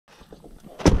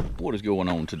What is going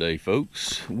on today,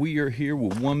 folks? We are here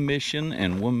with one mission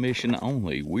and one mission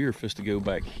only. We are supposed to go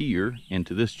back here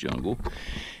into this jungle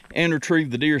and retrieve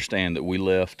the deer stand that we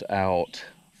left out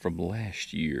from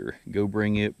last year. Go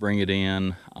bring it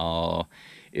in.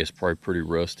 It's probably pretty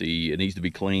rusty. It needs to be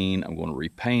clean. I'm going to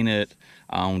repaint it.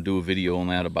 I'm going to do a video on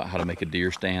that about how to make a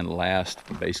deer stand last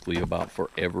basically about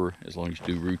forever, as long as you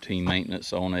do routine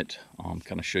maintenance on it.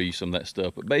 Kind of show you some of that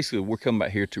stuff. But basically, we're coming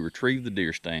back here to retrieve the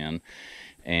deer stand.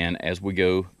 And as we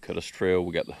go, cut us a trail.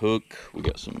 We got the hook. We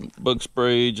got some bug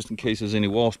spray just in case there's any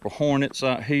wasp or hornets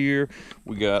out here.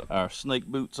 We got our snake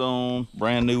boots on,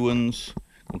 brand new ones.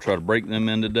 I'm gonna try to break them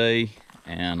in today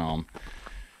and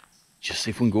just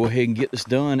see if we can go ahead and get this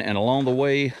done. And along the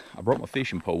way, I brought my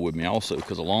fishing pole with me also,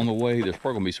 because along the way there's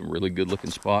probably gonna be some really good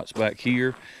looking spots back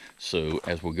here. So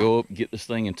as we go up, get this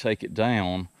thing and take it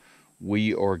down,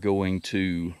 we are going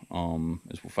to,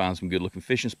 as we'll find some good looking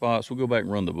fishing spots, we'll go back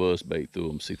and run the buzz bait through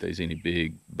them, see if there's any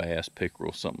big bass,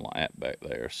 pickerel, something like that back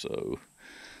there. So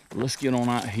let's get on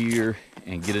out here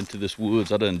and get into this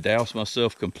woods. I done doused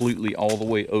myself completely all the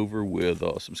way over with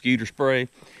some skeeter spray.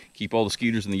 Keep all the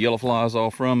skeeters and the yellow flies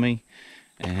off from me.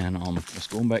 And let's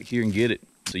go on back here and get it.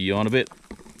 See you in a bit.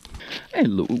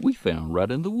 And look what we found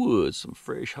right in the woods. Some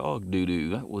fresh hog doo-doo.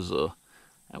 That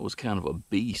was kind of a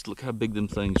beast. Look how big them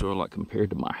things are, like compared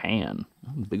to my hand.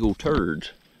 Big old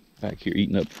turds back here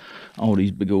eating up all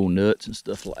these big old nuts and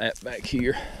stuff like that back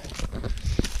here.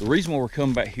 The reason why we're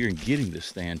coming back here and getting this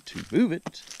stand to move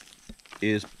it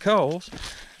is because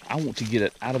I want to get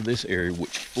it out of this area,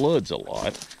 which floods a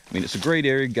lot. I mean, it's a great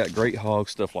area, got great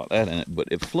hogs, stuff like that in it, but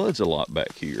it floods a lot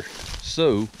back here.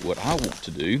 So what I want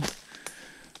to do,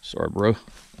 sorry bro,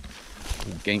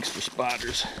 gangster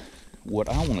spiders. What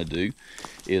I want to do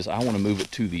is I want to move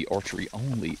it to the archery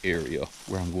only area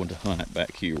where I'm going to hunt it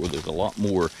back here, where there's a lot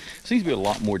more, seems to be a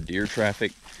lot more deer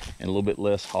traffic and a little bit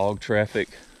less hog traffic,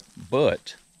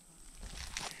 but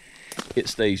it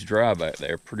stays dry back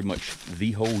there pretty much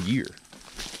the whole year.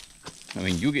 I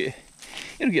mean, it'll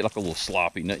get like a little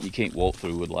sloppy, nothing you can't walk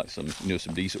through with like some,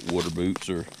 some decent water boots,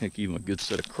 or heck, even a good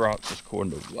set of Crocs,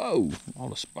 according to, whoa, all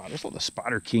the spiders. It's like the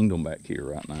spider kingdom back here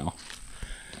right now.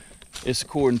 It's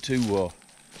according to,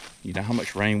 how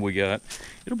much rain we got.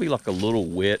 It'll be like a little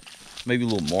wet, maybe a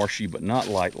little marshy, but not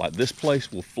like this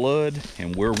place will flood,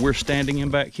 and where we're standing in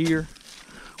back here,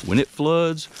 when it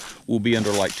floods, we'll be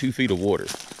under like 2 feet of water.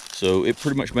 So it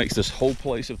pretty much makes this whole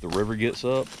place, if the river gets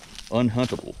up,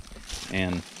 unhuntable.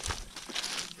 And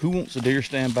who wants a deer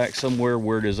stand back somewhere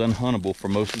where it is unhuntable for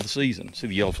most of the season? See,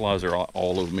 the yellow flies are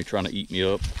all over me trying to eat me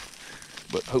up.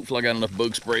 But hopefully I got enough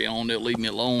bug spray on, they'll leave me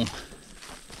alone.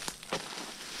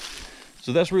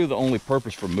 So that's really the only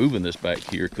purpose for moving this back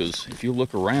here, because if you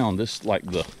look around, this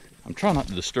I'm trying not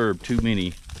to disturb too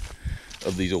many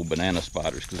of these old banana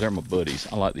spiders, because they're my buddies.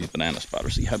 I like these banana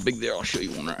spiders. See how big they are? I'll show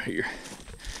you one right here.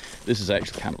 This is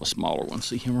actually kind of a smaller one.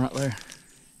 See him right there?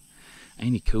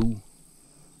 Ain't he cool?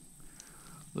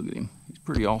 Look at him. He's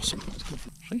pretty awesome.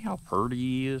 See how pretty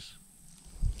he is?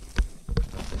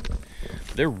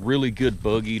 They're really good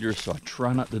bug eaters, so I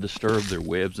try not to disturb their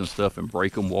webs and stuff and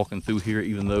break them walking through here,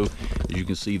 even though, as you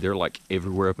can see, they're like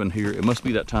everywhere up in here. It must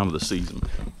be that time of the season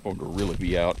for them to really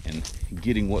be out and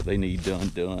getting what they need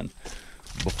done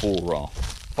before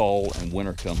fall and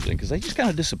winter comes in, because they just kind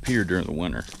of disappear during the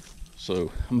winter.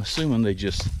 So I'm assuming they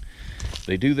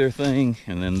do their thing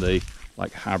and then they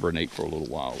like hibernate for a little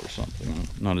while or something.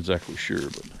 I'm not exactly sure,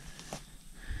 but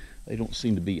they don't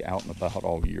seem to be out and about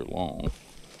all year long.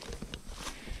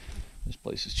 This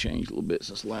place has changed a little bit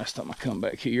since the last time I come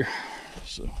back here.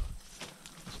 So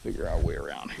let's figure our way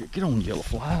around here. Get on, yellow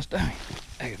flies, dang,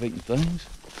 aggravating things.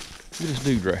 Look at this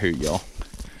dude right here, y'all.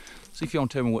 See if y'all can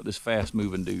tell me what this fast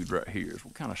moving dude right here is.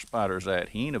 What kind of spider is that?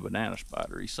 He ain't a banana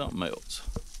spider, he's something else.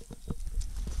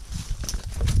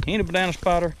 He ain't a banana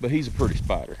spider, but he's a pretty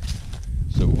spider.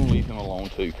 So we're gonna leave him alone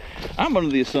too. I'm under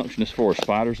the assumption, as far as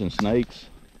spiders and snakes,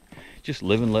 just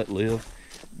live and let live.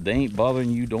 They ain't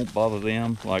bothering you, don't bother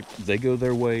them. Like, they go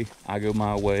their way, I go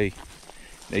my way.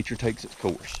 Nature takes its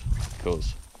course,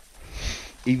 because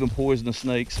even poisonous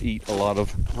snakes eat a lot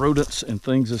of rodents and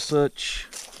things as such.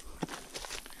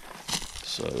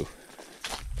 So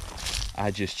I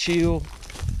just chill,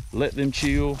 let them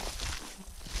chill.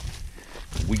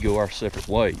 We go our separate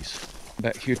ways.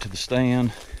 Back here to the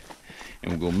stand,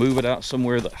 and we're gonna move it out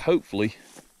somewhere that hopefully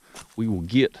we will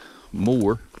get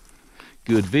more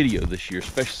good video this year,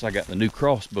 especially since I got the new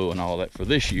crossbow and all that for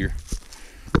this year.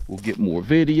 We'll get more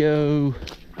video,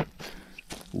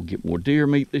 we'll get more deer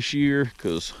meat this year,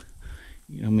 because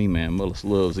you know me, man, Mullis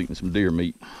loves eating some deer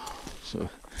meat. So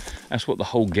that's what the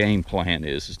whole game plan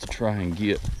is to try and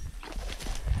get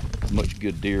as much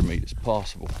good deer meat as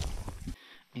possible.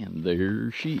 And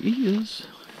there she is.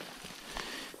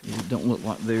 It don't look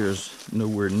like there's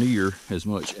nowhere near as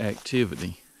much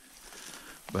activity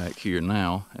back here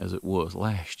now as it was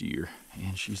last year.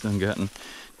 And she's done gotten,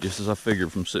 just as I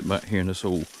figured from sitting back here in this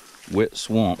old wet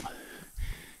swamp,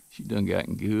 she done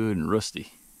gotten good and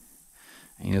rusty.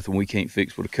 Ain't nothing we can't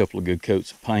fix with a couple of good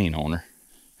coats of paint on her.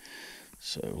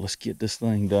 So let's get this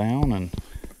thing down and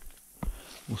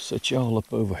we'll set y'all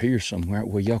up over here somewhere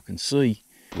where y'all can see.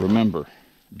 Remember,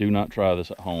 do not try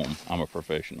this at home. I'm a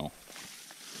professional.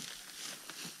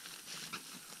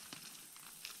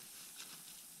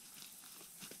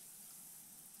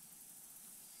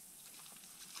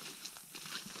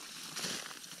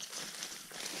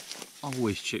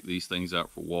 Always check these things out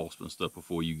for wasps and stuff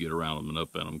before you get around them and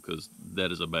up at them, because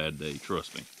that is a bad day,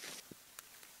 trust me.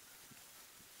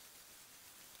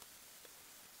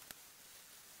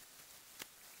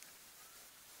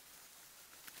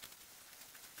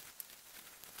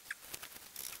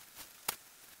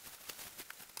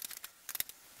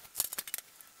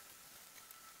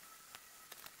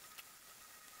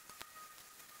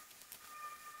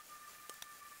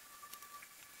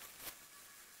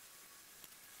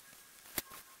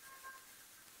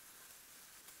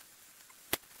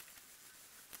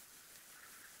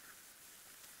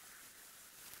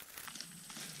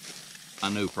 I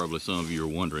know probably some of you are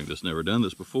wondering that's never done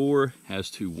this before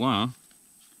as to why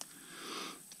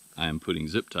I am putting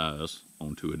zip ties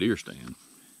onto a deer stand.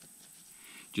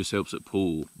 Just helps it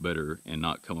pull better and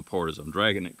not come apart as I'm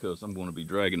dragging it, because I'm going to be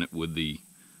dragging it with the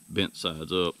bent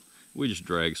sides up. We just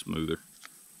drag smoother.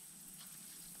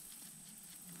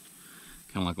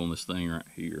 Kind of like on this thing right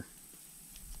here.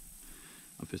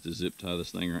 I'm just to zip tie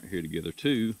this thing right here together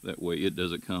too. That way it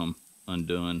doesn't come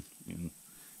undone and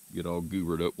get all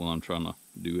goobered up while I'm trying to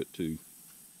do it too.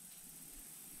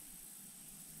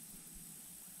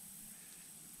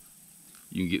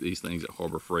 You can get these things at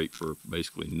Harbor Freight for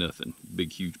basically nothing.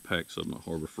 Big huge packs of them at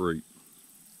Harbor Freight.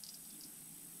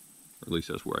 Or at least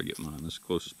that's where I get mine. That's the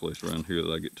closest place around here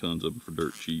that I get tons of them for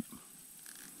dirt cheap.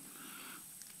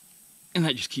 And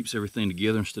that just keeps everything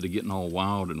together instead of getting all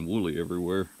wild and woolly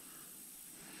everywhere.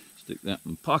 Stick that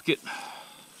in my pocket.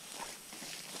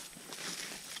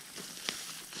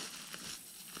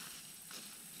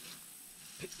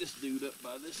 Pick this dude up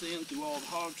by this end through all the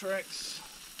hog tracks.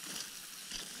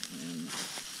 And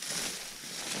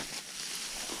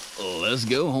let's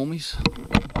go, homies.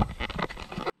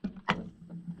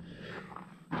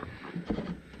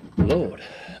 Lord,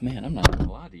 man, I'm not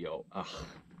gonna lie to y'all.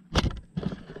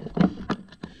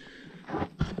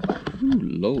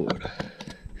 Lord,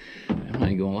 I'm not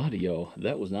even gonna lie to y'all.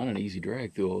 That was not an easy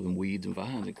drag through all them weeds and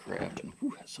vines and crap. And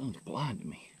whew, that sun's blinding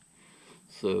me.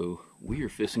 So we are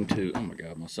fishing to, oh my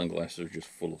God, my sunglasses are just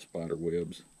full of spider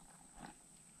webs.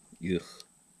 Ugh.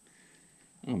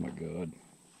 Oh my God.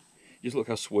 Just look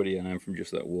how sweaty I am from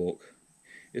just that walk.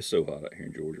 It's so hot out here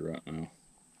in Georgia right now.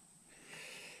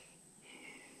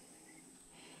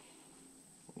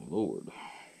 Oh, Lord.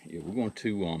 Yeah, we're going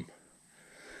to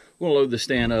load the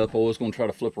stand up. I was going to try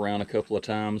to flip around a couple of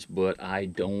times, but I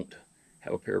don't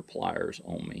have a pair of pliers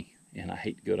on me. And I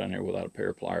hate to go down there without a pair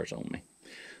of pliers on me.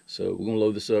 So we're going to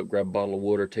load this up, grab a bottle of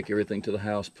water, take everything to the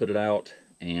house, put it out,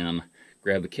 and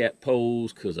grab the cat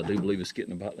poles, because I do believe it's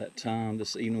getting about that time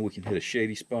this evening. We can hit a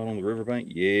shady spot on the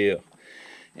riverbank. Yeah.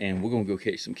 And we're going to go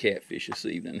catch some catfish this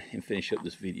evening and finish up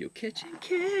this video catching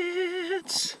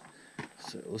cats.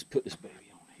 So let's put this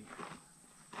baby on here.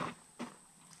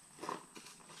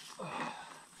 Oh,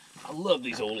 I love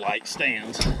these old light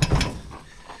stands.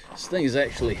 This thing is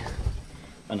actually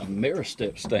an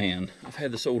Ameristep stand. I've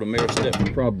had this old Ameristep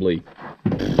for probably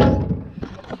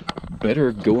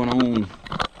better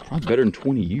than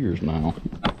 20 years now.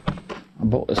 I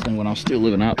bought this thing when I was still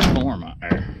living out the farm out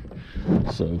there.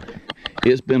 So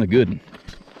it's been a good one.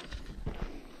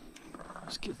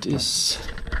 Let's get this.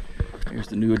 Here's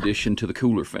the new addition to the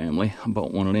cooler family. I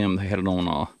bought one of them. They had it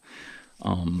on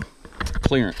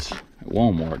clearance at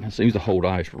Walmart, and it seems to hold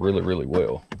ice really, really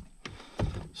well.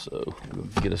 So we'll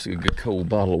get us a good cold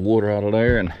bottle of water out of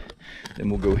there, and then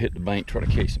we'll go hit the bank, try to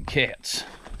catch some cats.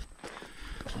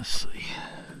 Let's see.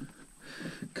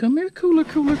 Come here, cooler,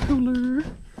 cooler, cooler.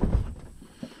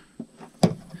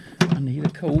 I need a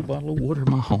cold bottle of water,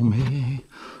 my homie.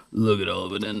 Look at all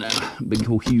of it in there. Big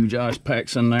old huge ice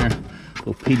packs in there.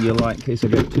 Little Pedialyte in case I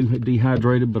got too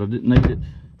dehydrated, but I didn't need it.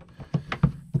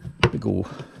 Big old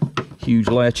huge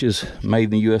latches, made in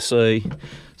the USA.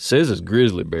 Says it's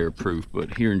grizzly bear proof,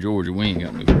 but here in Georgia we ain't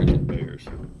got no grizzly bears.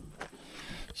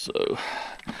 So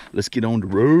let's get on the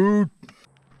road.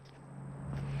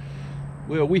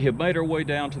 Well, we have made our way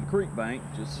down to the creek bank.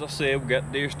 Just as I said, we got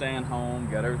the deer stand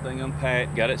home, got everything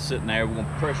unpacked, got it sitting there. We're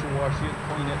gonna pressure wash it,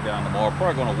 clean it down tomorrow.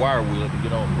 Probably gonna wire wheel it to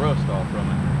get all the rust off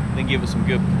from it. Then give it some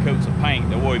good coats of paint.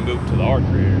 That way we move to the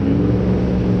archery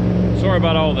area. Sorry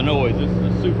about all the noise. This is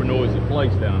a super noisy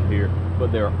place down here,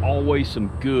 but there are always some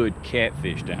good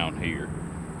catfish down here.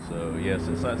 So yeah,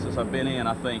 since I've been in,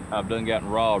 I think I've done gotten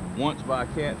robbed once by a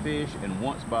catfish and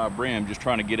once by a brim, just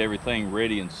trying to get everything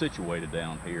ready and situated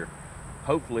down here.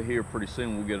 Hopefully here pretty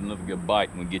soon we'll get another good bite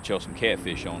and we get y'all some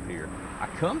catfish on here. I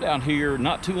come down here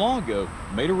not too long ago,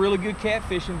 made a really good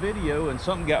catfishing video, and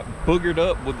something got boogered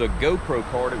up with the GoPro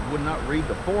card. It would not read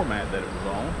the format that it was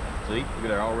on. See, look at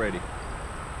there already.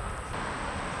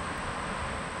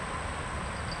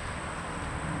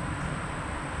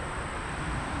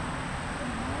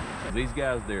 These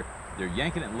guys, they're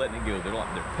yanking it and letting it go. They're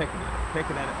pecking at it,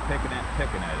 pecking at it, pecking at it,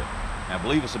 pecking at it. And I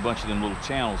believe it's a bunch of them little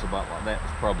channels about like that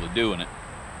that's probably doing it.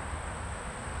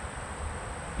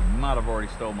 You might have already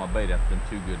stole my bait after them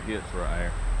 2 good hits right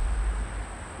there.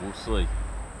 We'll see.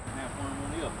 Half one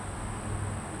on the other.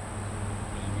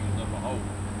 Using up a hole.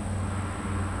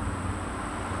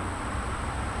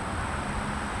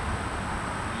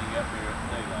 You got there at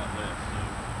daylight left, so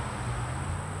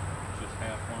it's just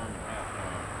half worm and half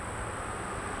worm.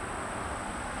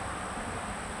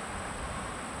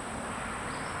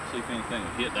 See if anything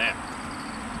will hit that.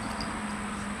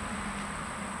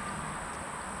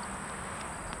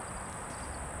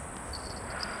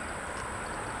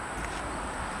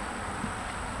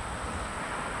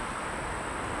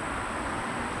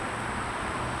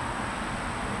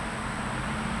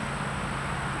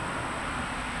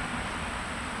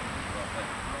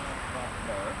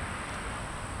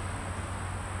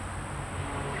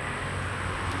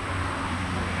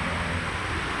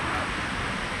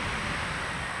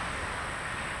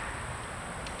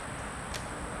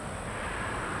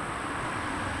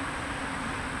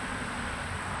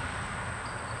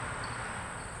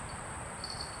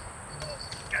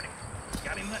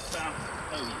 Got him that time.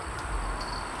 Oh yeah.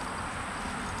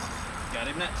 Got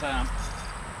him that time.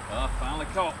 Finally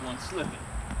caught one slipping.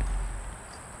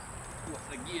 What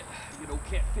they get? Good old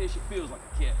catfish. It feels like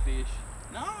a catfish.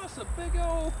 No, it's a big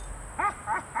old.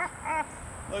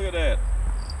 Look at that.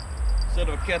 Instead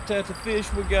of a catata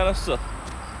fish, we got us a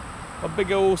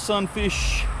big old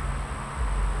sunfish.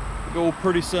 Big old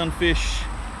pretty sunfish.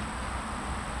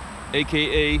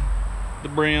 AKA the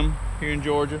brim here in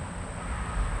Georgia.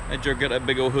 That jerk got that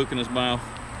big old hook in his mouth.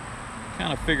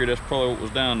 Kind of figured that's probably what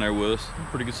was down there with us.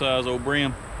 Pretty good size old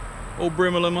brim. Old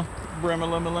brimalima.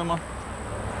 Brimalima.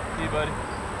 See you, buddy.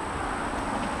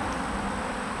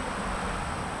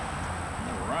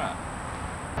 Alright.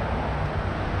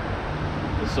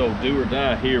 So do or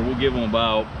die here. We'll give them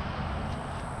about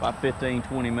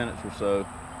 15-20 minutes or so.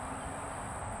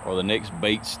 Or the next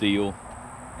bait steal.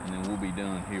 And then we'll be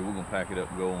done here. We're gonna pack it up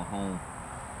and go on home.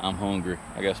 I'm hungry.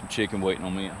 I got some chicken waiting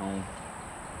on me at home.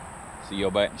 See y'all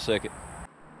back in a second.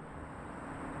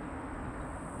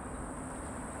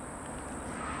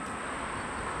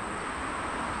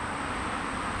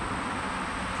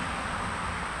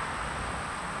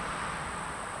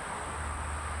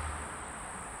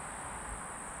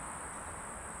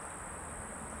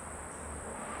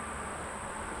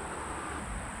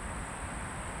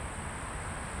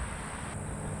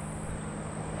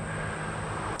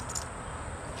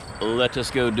 Let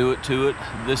us go do it to it.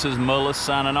 This is Mullis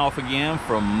signing off again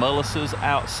from Mullis's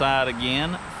Outside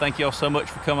again. Thank y'all so much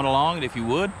for coming along, and if you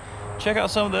would, check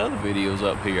out some of the other videos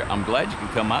up here. I'm glad you could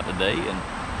come out today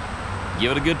and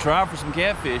give it a good try for some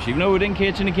catfish. Even though we didn't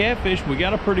catch any catfish, we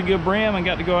got a pretty good brim and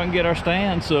got to go out and get our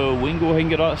stand, so we can go ahead and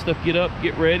get all that stuff, get up,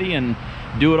 get ready, and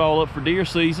do it all up for deer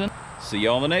season. See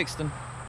y'all on the next one.